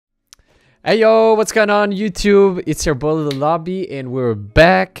Hey yo, what's going on YouTube? It's your boy LiLLobby and we're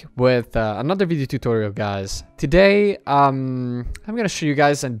back with another video tutorial, guys. Today I'm gonna show you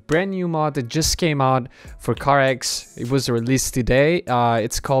guys a brand new mod that just came out for CarX. It was released today.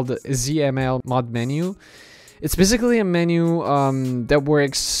 It's called ZML Mod Menu. It's basically a menu that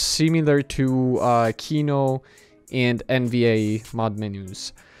works similar to Kino and NVA mod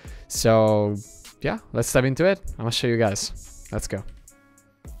menus. So yeah, let's dive into it. I'm gonna show you guys. Let's go.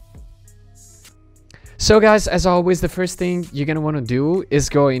 So guys, as always, the first thing you're gonna want to do is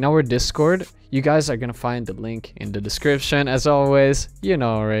go in our Discord. You guys are gonna find the link in the description, as always, you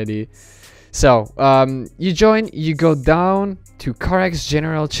know already. So you join, you go down to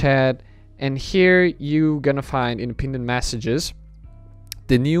carx-general chat, and here you gonna find in pinned messages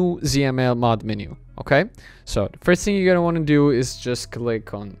the new ZML mod menu. Okay, so the first thing you're gonna want to do is just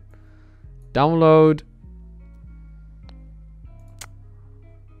click on download.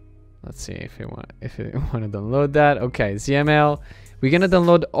 Let's see if you want to download that. Okay, ZML. We're gonna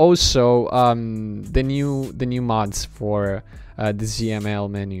download also the new mods for the ZML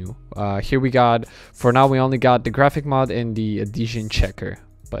menu. Here we got, for now we only got the graphic mod and the adhesion checker.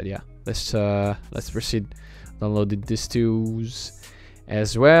 But yeah, let's proceed. Downloaded these two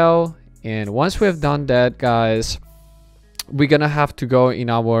as well. And once we have done that, guys, we're gonna have to go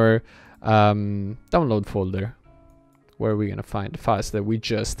in our download folder, where we're gonna find the files that we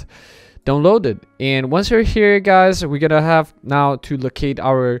just downloaded. And once you're here, guys, we're gonna have now to locate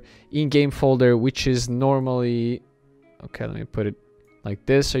our in-game folder, which is normally, okay, let me put it like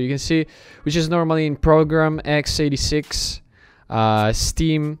this so you can see, which is normally in program x86,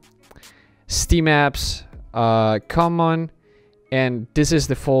 steamapps, common, and this is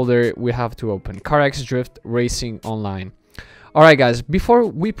the folder we have to open, CarX Drift Racing Online. Alright guys, before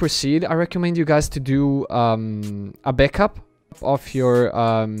we proceed, I recommend you guys to do a backup of your,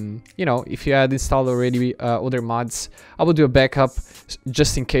 you know, if you had installed already other mods, I will do a backup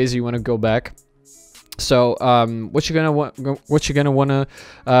just in case you want to go back. So what you're gonna want to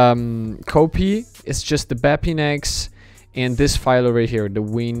copy is just the BAPINX and this file over here, the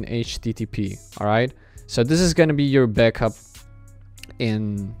WinHTTP. Alright, so this is gonna be your backup,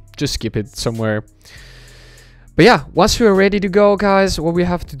 and just keep it somewhere. But yeah, once we're ready to go, guys, what we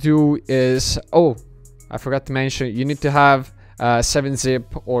have to do is, oh, I forgot to mention, you need to have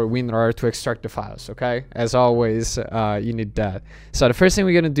 7-zip or WinRar to extract the files, okay? As always, you need that. So the first thing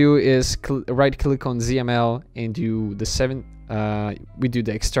we're gonna do is right click on ZML and do the we do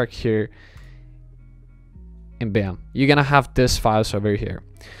the extract here, and bam, you're gonna have this files over here.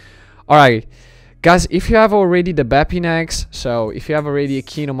 All right. Guys, if you have already the BAPINX, so if you have already a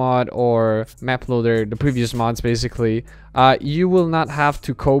Kino mod or map loader, the previous mods basically, you will not have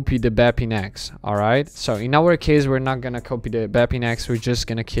to copy the BAPINX. All right. So in our case, we're not gonna copy the BAPINX. We're just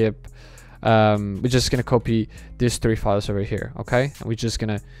gonna keep, we're just gonna copy these three files over here. Okay, and we're just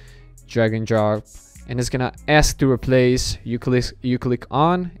gonna drag and drop, and it's gonna ask to replace. You click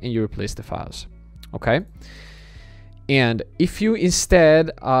on, and you replace the files. Okay. And if you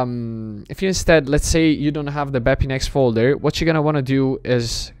instead, let's say you don't have the BAPINX folder, what you're gonna want to do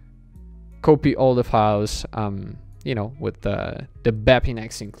is copy all the files, you know, with the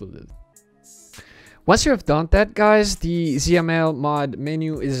BAPINX included. Once you have done that, guys, the ZML mod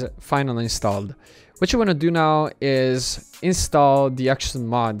menu is finally installed. What you want to do now is install the actual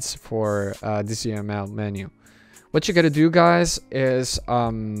mods for the ZML menu. What you gotta do, guys, is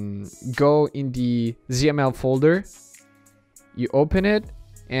go in the ZML folder. You open it,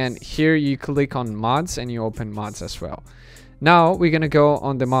 and here you click on mods, and you open mods as well. Now we're gonna go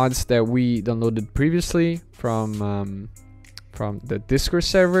on the mods that we downloaded previously from the Discord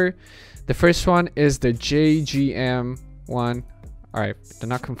server. The first one is the JGM one. All right, to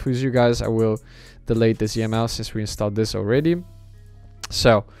not confuse you guys, I will delete the ZML since we installed this already.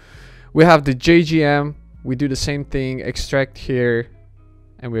 So we have the JGM. We do the same thing, extract here,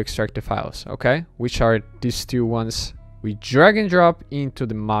 and we extract the files. Okay, which are these two ones. We drag and drop into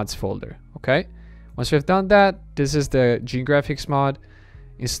the mods folder. Okay, once we've done that, this is the graphics mod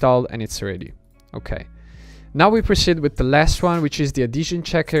installed, and it's ready. Okay, now we proceed with the last one, which is the adhesion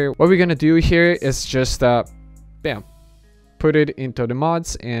checker. What we're gonna do here is just bam, put it into the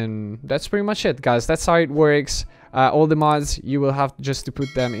mods, and that's pretty much it, guys. That's how it works. All the mods, you will have just to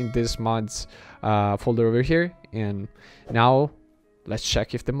put them in this mods folder over here. And now let's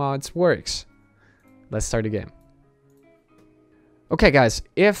check if the mods works. Let's start the game. Okay guys,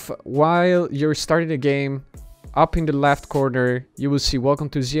 if while you're starting the game, up in the left corner you will see welcome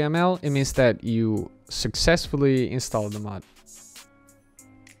to ZML, it means that you successfully installed the mod.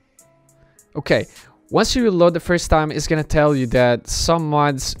 Okay, once you reload the first time, it's gonna tell you that some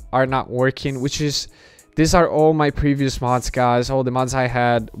mods are not working, which is, these are all my previous mods, guys, all the mods I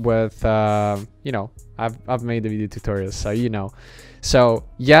had with you know, I've made the video tutorials, so you know. So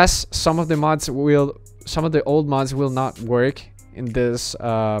yes, some of the old mods will not work in this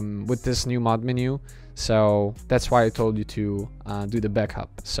with this new mod menu, so that's why I told you to do the backup,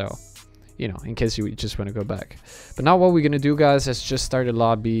 so you know, in case you just want to go back. But now what we're gonna do, guys, is just start a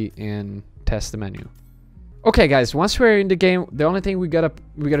lobby and test the menu. Okay, guys, once we're in the game, the only thing we gotta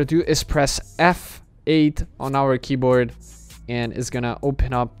do is press F8 on our keyboard, and it's gonna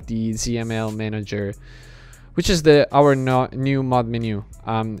open up the ZML manager, which is our new mod menu.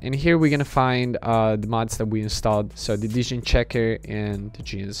 And here we're gonna find the mods that we installed, so the Digen checker and the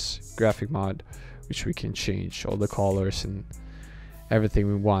Gene's graphic mod, which we can change all the colors and everything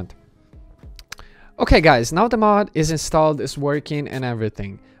we want. Okay, guys, now the mod is installed, is working and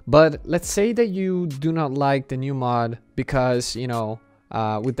everything, but let's say that you do not like the new mod because, you know,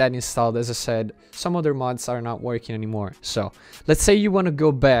 with that installed, as I said, some other mods are not working anymore. So let's say you want to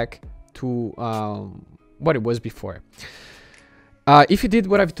go back to what it was before. If you did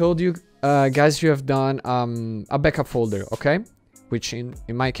what I've told you, guys, you have done a backup folder, okay, which in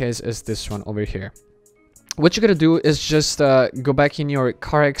my case is this one over here. What you're gonna do is just go back in your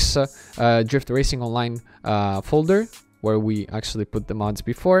CarX Drift Racing Online folder where we actually put the mods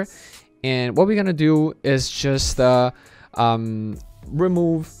before, and what we're gonna do is just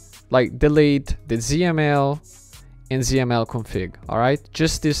remove, like delete the ZML and ZML config. All right,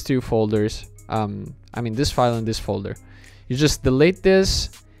 just these two folders. I mean this file and this folder. You just delete this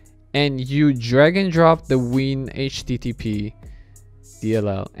and you drag and drop the win http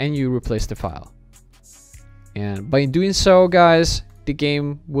DLL and you replace the file. And by doing so, guys, the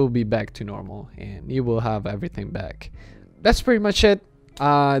game will be back to normal and you will have everything back. That's pretty much it.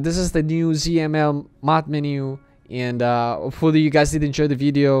 This is the new ZML mod menu, and hopefully you guys did enjoy the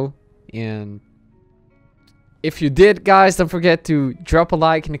video. And if you did, guys, don't forget to drop a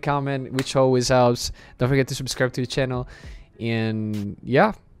like in the comment, which always helps. Don't forget to subscribe to the channel. And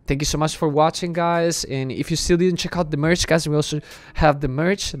yeah, thank you so much for watching, guys. And if you still didn't check out the merch, guys, we also have the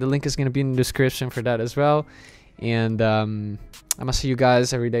merch. The link is going to be in the description for that as well. And I'm gonna see you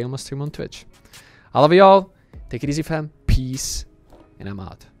guys every day, almost stream on Twitch. I love you all. Take it easy, fam. Peace. And I'm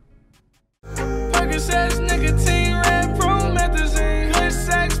out.